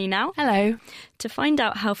here with me now. Hello. To find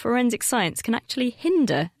out how forensic science can actually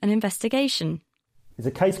hinder an investigation. There's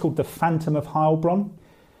a case called the Phantom of Heilbronn.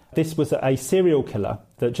 This was a serial killer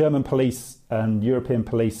that German police and European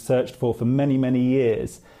police searched for many, many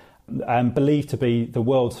years, and believed to be the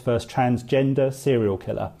world's first transgender serial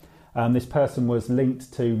killer. This person was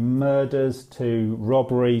linked to murders, to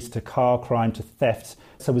robberies, to car crime, to thefts.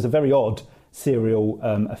 So it was a very odd serial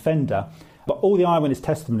offender. But all the eyewitness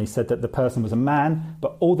testimony said that the person was a man,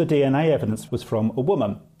 but all the DNA evidence was from a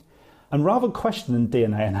woman. And rather than question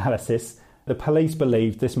DNA analysis, the police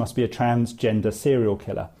believed this must be a transgender serial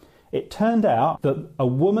killer. It turned out that a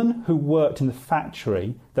woman who worked in the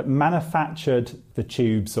factory that manufactured the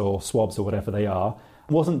tubes or swabs or whatever they are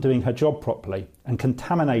wasn't doing her job properly and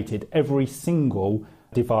contaminated every single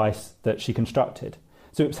device that she constructed.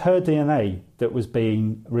 So it was her DNA that was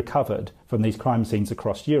being recovered from these crime scenes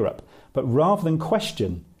across Europe. But rather than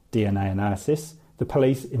question DNA analysis, the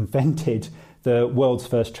police invented the world's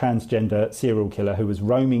first transgender serial killer who was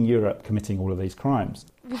roaming Europe committing all of these crimes.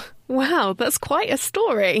 Wow, that's quite a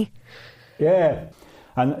story. Yeah.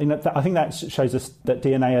 And I think that shows us that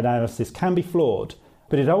DNA analysis can be flawed,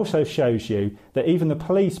 but it also shows you that even the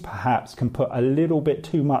police perhaps can put a little bit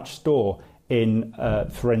too much store in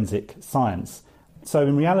forensic science. So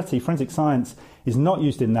in reality, forensic science is not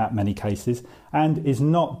used in that many cases and is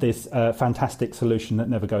not this fantastic solution that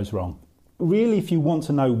never goes wrong. Really, if you want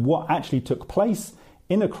to know what actually took place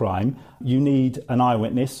in a crime, you need an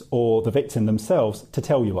eyewitness or the victim themselves to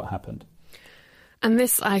tell you what happened. And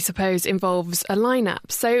this, I suppose, involves a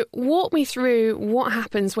lineup. So walk me through what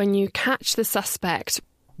happens when you catch the suspect.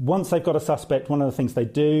 Once they've got a suspect, one of the things they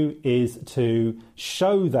do is to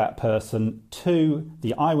show that person to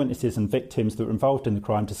the eyewitnesses and victims that were involved in the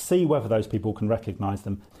crime to see whether those people can recognise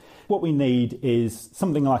them. What we need is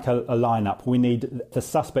something like a lineup. We need the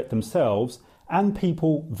suspect themselves and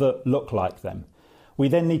people that look like them. We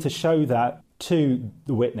then need to show that to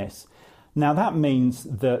the witness. Now that means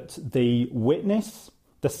that the witness,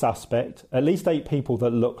 the suspect, at least 8 people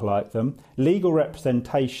that look like them, legal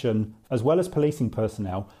representation as well as policing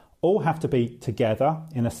personnel all have to be together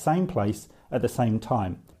in the same place at the same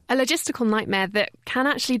time. A logistical nightmare that can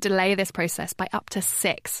actually delay this process by up to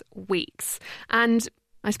 6 weeks. And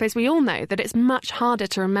I suppose we all know that it's much harder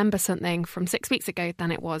to remember something from 6 weeks ago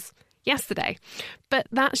than it was yesterday. But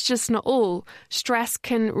that's just not all. Stress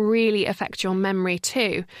can really affect your memory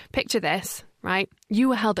too. Picture this, right? You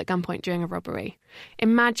were held at gunpoint during a robbery.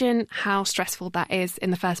 Imagine how stressful that is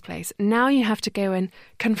in the first place. Now you have to go and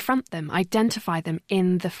confront them, identify them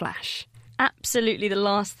in the flesh. Absolutely the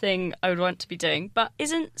last thing I would want to be doing. But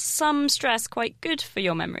isn't some stress quite good for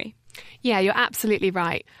your memory? Yeah, you're absolutely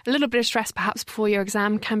right. A little bit of stress perhaps before your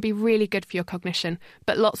exam can be really good for your cognition,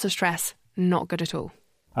 but lots of stress, not good at all.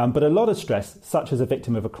 But a lot of stress, such as a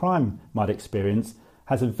victim of a crime might experience,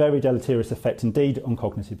 has a very deleterious effect indeed on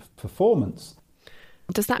cognitive performance.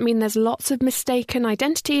 Does that mean there's lots of mistaken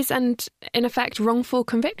identities and, in effect, wrongful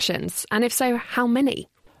convictions? And if so, how many?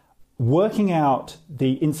 Working out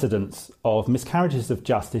the incidence of miscarriages of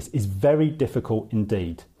justice is very difficult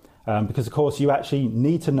indeed, because, of course, you actually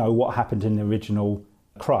need to know what happened in the original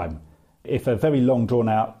crime. If a very long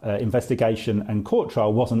drawn-out investigation and court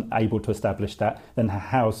trial wasn't able to establish that, then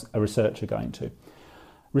how's a researcher going to?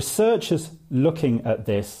 Researchers looking at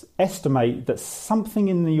this estimate that something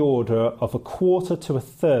in the order of 1/4 to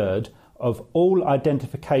 1/3 of all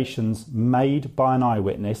identifications made by an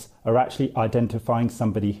eyewitness are actually identifying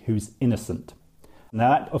somebody who's innocent. Now,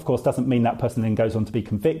 that, of course, doesn't mean that person then goes on to be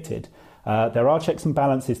convicted. There are checks and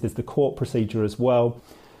balances. There's the court procedure as well.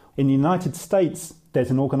 In the United States,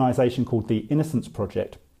 there's an organisation called the Innocence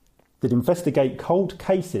Project that investigate cold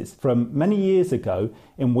cases from many years ago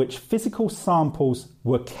in which physical samples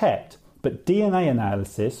were kept, but DNA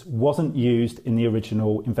analysis wasn't used in the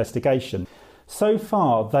original investigation. So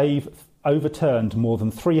far, they've overturned more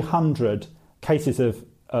than 300 cases of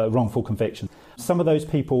wrongful conviction. Some of those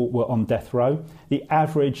people were on death row. The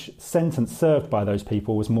average sentence served by those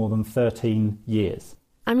people was more than 13 years.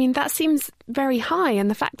 I mean, that seems very high, and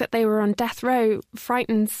the fact that they were on death row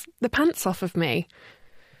frightens the pants off of me.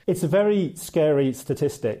 It's a very scary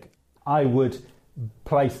statistic. I would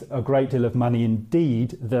place a great deal of money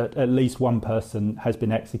indeed that at least one person has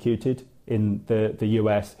been executed in the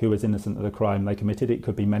US who was innocent of the crime they committed. It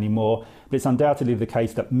could be many more, but it's undoubtedly the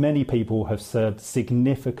case that many people have served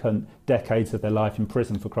significant decades of their life in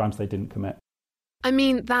prison for crimes they didn't commit. I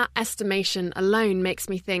mean, that estimation alone makes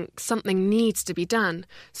me think something needs to be done.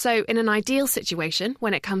 So in an ideal situation,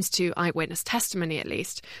 when it comes to eyewitness testimony at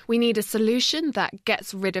least, we need a solution that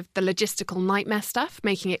gets rid of the logistical nightmare stuff,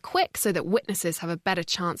 making it quick so that witnesses have a better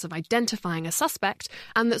chance of identifying a suspect,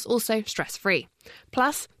 and that's also stress-free.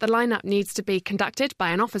 Plus, the lineup needs to be conducted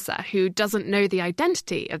by an officer who doesn't know the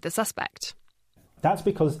identity of the suspect. That's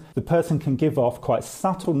because the person can give off quite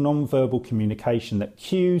subtle non-verbal communication that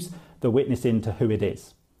cues the witness into who it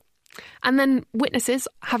is. And then witnesses,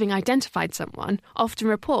 having identified someone, often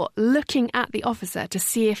report looking at the officer to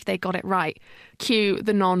see if they got it right. Cue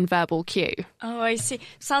the non-verbal cue. Oh, I see.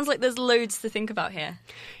 Sounds like there's loads to think about here.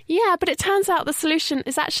 Yeah, but it turns out the solution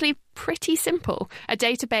is actually pretty simple. A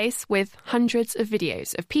database with hundreds of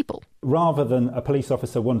videos of people. Rather than a police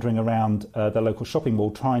officer wandering around the local shopping mall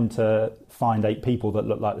trying to find 8 people that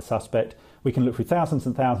look like the suspect, we can look through thousands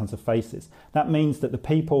and thousands of faces. That means that the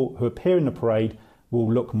people who appear in the parade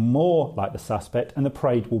will look more like the suspect and the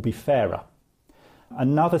parade will be fairer.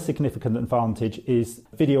 Another significant advantage is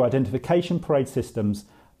video identification parade systems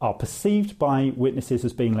are perceived by witnesses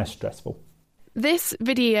as being less stressful. This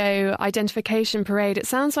video identification parade, it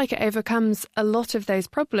sounds like it overcomes a lot of those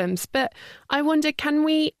problems, but I wonder, can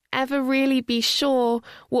we ever really be sure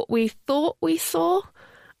what we thought we saw?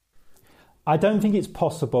 I don't think it's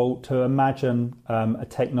possible to imagine a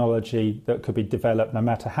technology that could be developed, no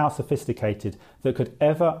matter how sophisticated, that could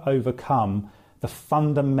ever overcome the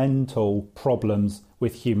fundamental problems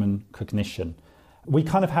with human cognition. We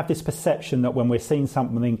kind of have this perception that when we're seeing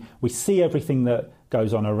something, we see everything that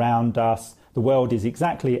goes on around us, the world is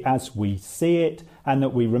exactly as we see it, and that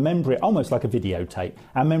we remember it almost like a videotape.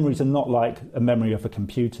 Our memories are not like a memory of a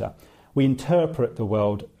computer. We interpret the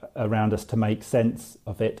world around us to make sense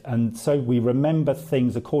of it, and so we remember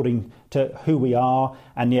things according to who we are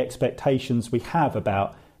and the expectations we have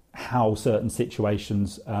about how certain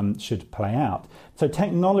situations should play out. So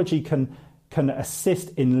technology can assist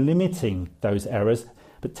in limiting those errors,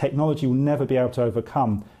 but technology will never be able to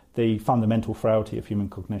overcome the fundamental frailty of human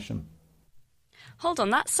cognition. Hold on,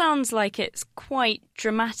 that sounds like it's quite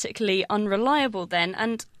dramatically unreliable then,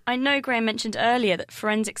 and I know Graham mentioned earlier that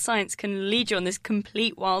forensic science can lead you on this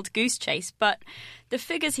complete wild goose chase, but the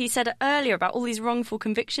figures he said earlier about all these wrongful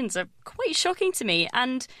convictions are quite shocking to me,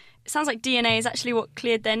 and it sounds like DNA is actually what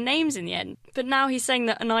cleared their names in the end. But now he's saying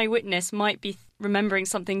that an eyewitness might be remembering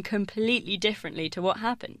something completely differently to what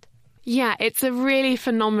happened. Yeah, it's a really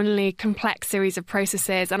phenomenally complex series of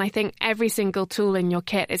processes, and I think every single tool in your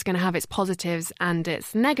kit is going to have its positives and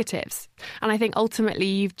its negatives. And I think ultimately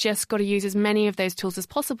you've just got to use as many of those tools as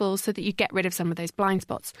possible so that you get rid of some of those blind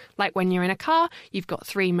spots. Like when you're in a car, you've got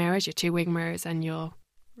 3 mirrors, your 2 wing mirrors and your...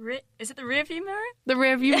 Is it the rear view mirror? The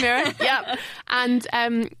rear view mirror, yeah.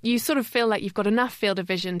 And you sort of feel like you've got enough field of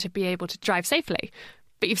vision to be able to drive safely,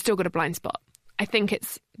 but you've still got a blind spot. I think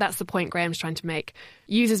that's the point Graham's trying to make.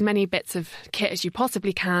 Use as many bits of kit as you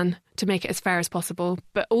possibly can to make it as fair as possible,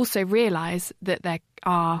 but also realise that there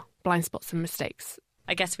are blind spots and mistakes.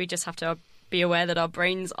 I guess we just have to be aware that our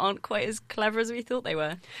brains aren't quite as clever as we thought they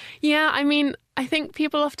were. Yeah, I mean, I think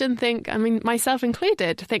people often think, myself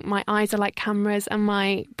included, think my eyes are like cameras and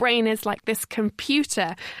my brain is like this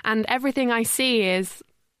computer and everything I see is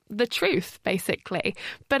the truth, basically.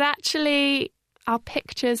 But actually, our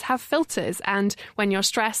pictures have filters, and when you're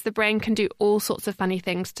stressed, the brain can do all sorts of funny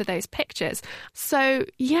things to those pictures. So,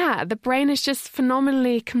 yeah, the brain is just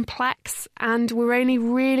phenomenally complex, and we're only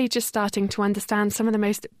really just starting to understand some of the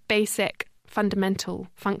most basic fundamental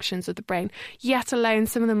functions of the brain, yet alone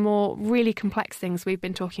some of the more really complex things we've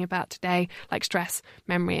been talking about today, like stress,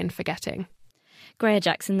 memory and forgetting. Greer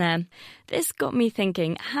Jackson there. This got me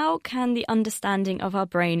thinking, how can the understanding of our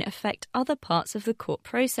brain affect other parts of the court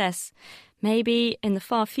process? Maybe in the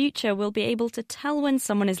far future we'll be able to tell when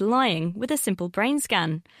someone is lying with a simple brain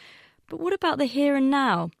scan. But what about the here and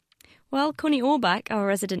now? Well, Connie Orbach, our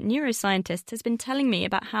resident neuroscientist, has been telling me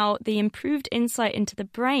about how the improved insight into the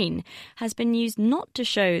brain has been used not to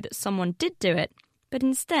show that someone did do it, but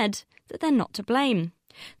instead that they're not to blame.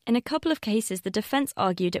 In a couple of cases, the defence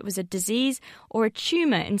argued it was a disease or a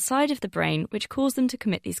tumour inside of the brain which caused them to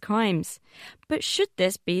commit these crimes. But should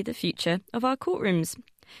this be the future of our courtrooms?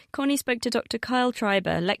 Connie spoke to Dr. Kyle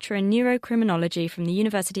Treiber, lecturer in neurocriminology from the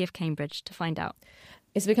University of Cambridge, to find out.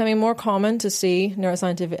 It's becoming more common to see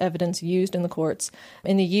neuroscientific evidence used in the courts.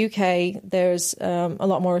 In the UK, there's a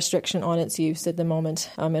lot more restriction on its use at the moment.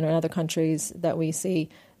 In other countries that we see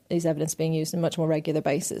these evidence being used on a much more regular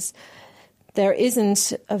basis. There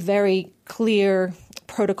isn't a very clear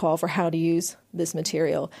protocol for how to use this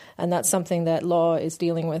material, and that's something that law is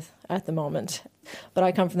dealing with at the moment. But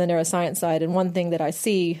I come from the neuroscience side, and one thing that I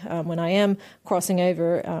see when I am crossing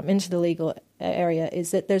over into the legal area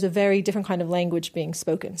is that there's a very different kind of language being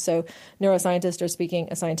spoken. So neuroscientists are speaking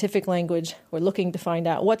a scientific language. We're looking to find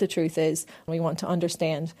out what the truth is. We want to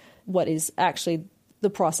understand what is actually the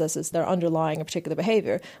processes that are underlying a particular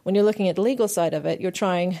behavior. When you're looking at the legal side of it, you're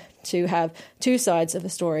trying to have two sides of the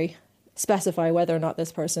story specify whether or not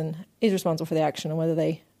this person is responsible for the action and whether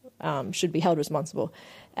they should be held responsible.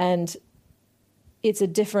 And it's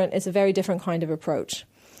a very different kind of approach.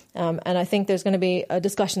 And I think there's going to be a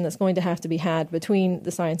discussion that's going to have to be had between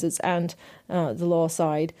the sciences and the law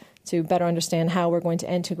side to better understand how we're going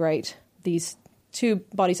to integrate these two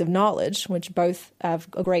bodies of knowledge, which both have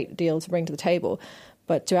a great deal to bring to the table,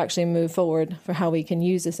 but to actually move forward for how we can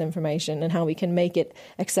use this information and how we can make it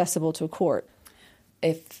accessible to a court.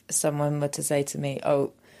 If someone were to say to me,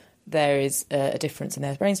 oh, there is a difference in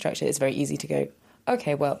their brain structure, it's very easy to go,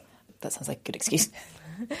 okay, well, that sounds like a good excuse.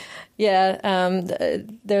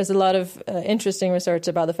 There's a lot of interesting research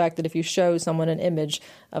about the fact that if you show someone an image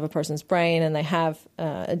of a person's brain and they have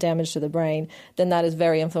a damage to the brain, then that is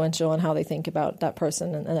very influential on how they think about that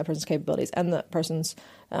person and that person's capabilities and that person's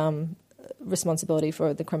responsibility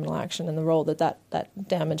for the criminal action and the role that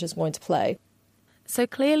damage is going to play. So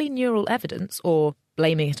clearly neural evidence, or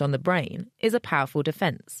blaming it on the brain, is a powerful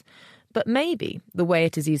defence. But maybe the way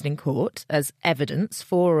it is used in court as evidence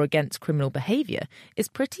for or against criminal behaviour is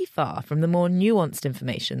pretty far from the more nuanced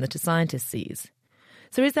information that a scientist sees.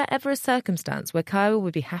 So is there ever a circumstance where Kyle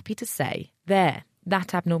would be happy to say, that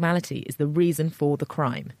abnormality is the reason for the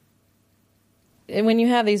crime? When you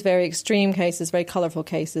have these very extreme cases, very colourful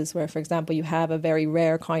cases, where, for example, you have a very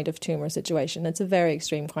rare kind of tumour situation, it's a very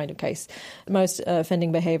extreme kind of case. Most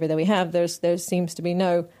offending behaviour that we have, there seems to be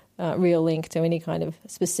no real link to any kind of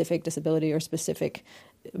specific disability or specific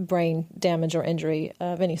brain damage or injury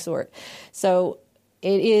of any sort. So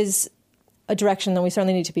it is a direction that we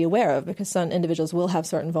certainly need to be aware of, because some individuals will have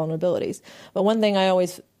certain vulnerabilities. But one thing I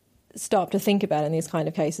always stop to think about in these kind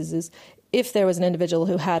of cases is, if there was an individual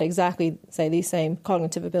who had exactly, say, these same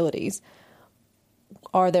cognitive abilities,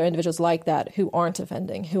 are there individuals like that who aren't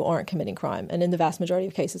offending, who aren't committing crime? And in the vast majority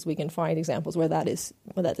of cases, we can find examples where that is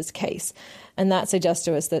the case. And that suggests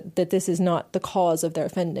to us that this is not the cause of their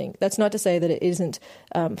offending. That's not to say that it isn't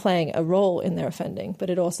playing a role in their offending, but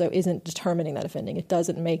it also isn't determining that offending. It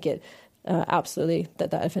doesn't make it absolutely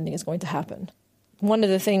that offending is going to happen. One of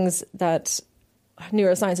the things that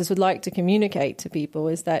neuroscientists would like to communicate to people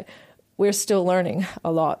is that we're still learning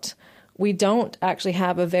a lot. We don't actually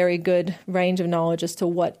have a very good range of knowledge as to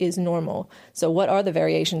what is normal. So what are the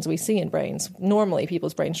variations we see in brains? Normally,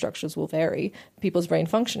 people's brain structures will vary. People's brain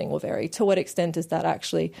functioning will vary. To what extent does that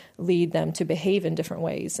actually lead them to behave in different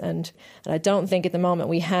ways? And I don't think at the moment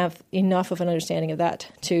we have enough of an understanding of that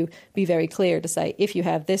to be very clear to say, if you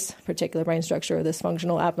have this particular brain structure or this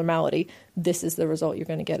functional abnormality, this is the result you're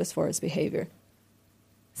going to get as far as behavior.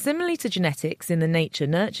 Similarly to genetics in the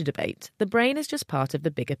nature-nurture debate, the brain is just part of the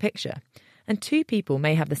bigger picture, and two people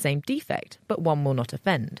may have the same defect, but one will not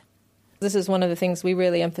offend. This is one of the things we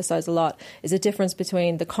really emphasize a lot, is the difference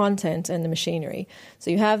between the content and the machinery.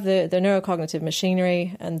 So you have the neurocognitive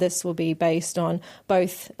machinery, and this will be based on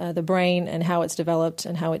both the brain and how it's developed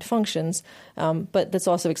and how it functions, but that's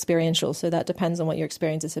also experiential, so that depends on what your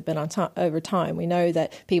experiences have been over time. We know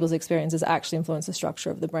that people's experiences actually influence the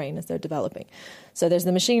structure of the brain as they're developing. So there's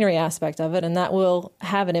the machinery aspect of it, and that will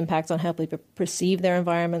have an impact on how people perceive their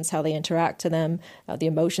environments, how they interact to them, the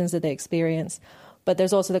emotions that they experience. But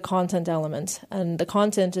there's also the content element, and the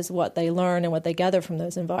content is what they learn and what they gather from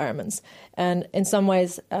those environments. And in some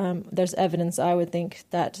ways, there's evidence, I would think,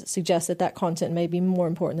 that suggests that content may be more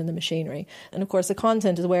important than the machinery. And of course, the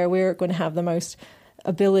content is where we're going to have the most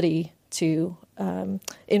ability to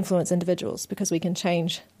influence individuals, because we can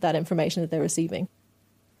change that information that they're receiving.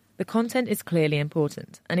 The content is clearly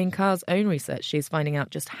important, and in Carl's own research she is finding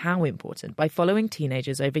out just how important by following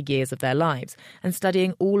teenagers over years of their lives and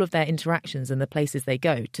studying all of their interactions and the places they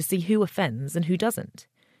go to see who offends and who doesn't.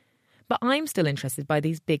 But I'm still interested by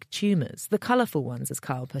these big tumours, the colourful ones as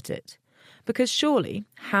Carl put it, because surely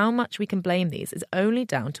how much we can blame these is only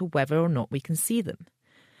down to whether or not we can see them.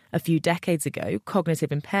 A few decades ago,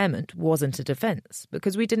 cognitive impairment wasn't a defence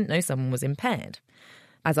because we didn't know someone was impaired.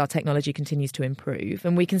 As our technology continues to improve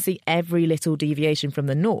and we can see every little deviation from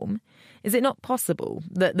the norm, is it not possible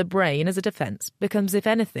that the brain as a defence becomes, if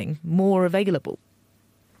anything, more available?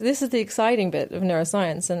 This is the exciting bit of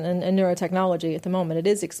neuroscience and neurotechnology at the moment. It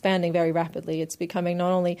is expanding very rapidly. It's becoming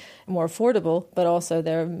not only more affordable, but also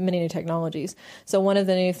there are many new technologies. So one of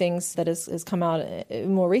the new things that has come out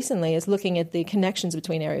more recently is looking at the connections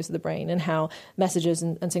between areas of the brain and how messages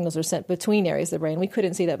and signals are sent between areas of the brain. We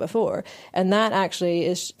couldn't see that before. And that actually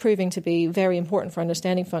is proving to be very important for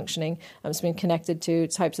understanding functioning. It's been connected to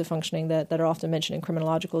types of functioning that are often mentioned in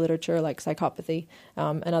criminological literature, like psychopathy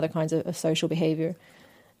and other kinds of social behavior.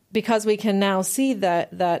 Because we can now see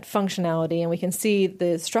that functionality and we can see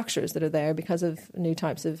the structures that are there because of new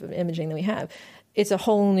types of imaging that we have, it's a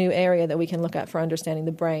whole new area that we can look at for understanding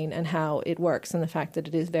the brain and how it works, and the fact that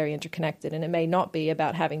it is very interconnected. And it may not be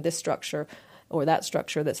about having this structure or that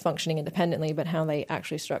structure that's functioning independently, but how they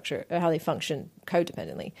actually how they function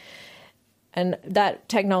codependently. And that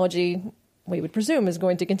technology, we would presume, is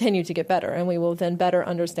going to continue to get better, and we will then better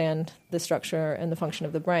understand the structure and the function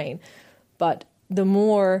of the brain. But the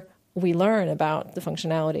more we learn about the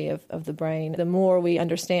functionality of the brain, the more we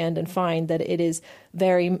understand and find that it is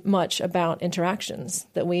very much about interactions,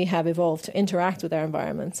 that we have evolved to interact with our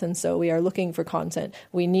environments. And so we are looking for content.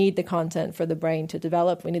 We need the content for the brain to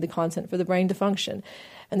develop. We need the content for the brain to function.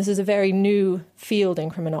 And this is a very new field in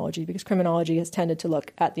criminology, because criminology has tended to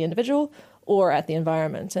look at the individual or at the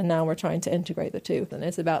environment. And now we're trying to integrate the two. And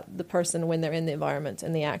it's about the person when they're in the environment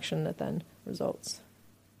and the action that then results.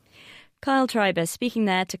 Kyle Treiber speaking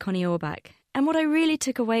there to Connie Orbach. And what I really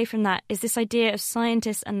took away from that is this idea of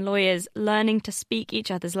scientists and lawyers learning to speak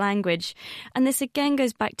each other's language. And this again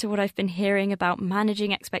goes back to what I've been hearing about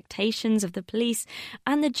managing expectations of the police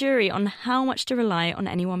and the jury on how much to rely on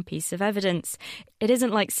any one piece of evidence. It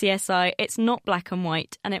isn't like CSI, it's not black and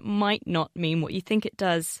white, and it might not mean what you think it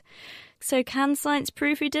does. So can science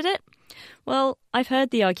prove who did it? Well, I've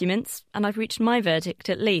heard the arguments, and I've reached my verdict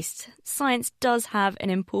at least. Science does have an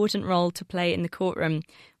important role to play in the courtroom.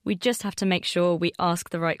 We just have to make sure we ask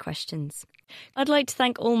the right questions. I'd like to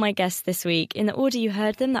thank all my guests this week. In the order you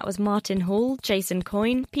heard them, that was Martin Hall, Jason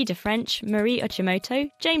Coyne, Peter French, Marie Ochimoto,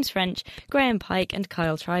 James French, Graham Pike and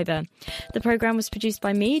Kyle Treiber. The programme was produced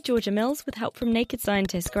by me, Georgia Mills, with help from Naked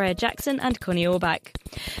Scientist Greer Jackson and Connie Orbach.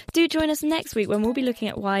 Do join us next week when we'll be looking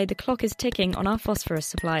at why the clock is ticking on our phosphorus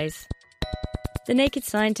supplies. The Naked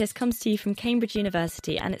Scientist comes to you from Cambridge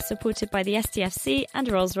University and it's supported by the STFC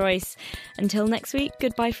and Rolls-Royce. Until next week,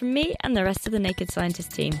 goodbye from me and the rest of the Naked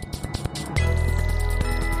Scientist team.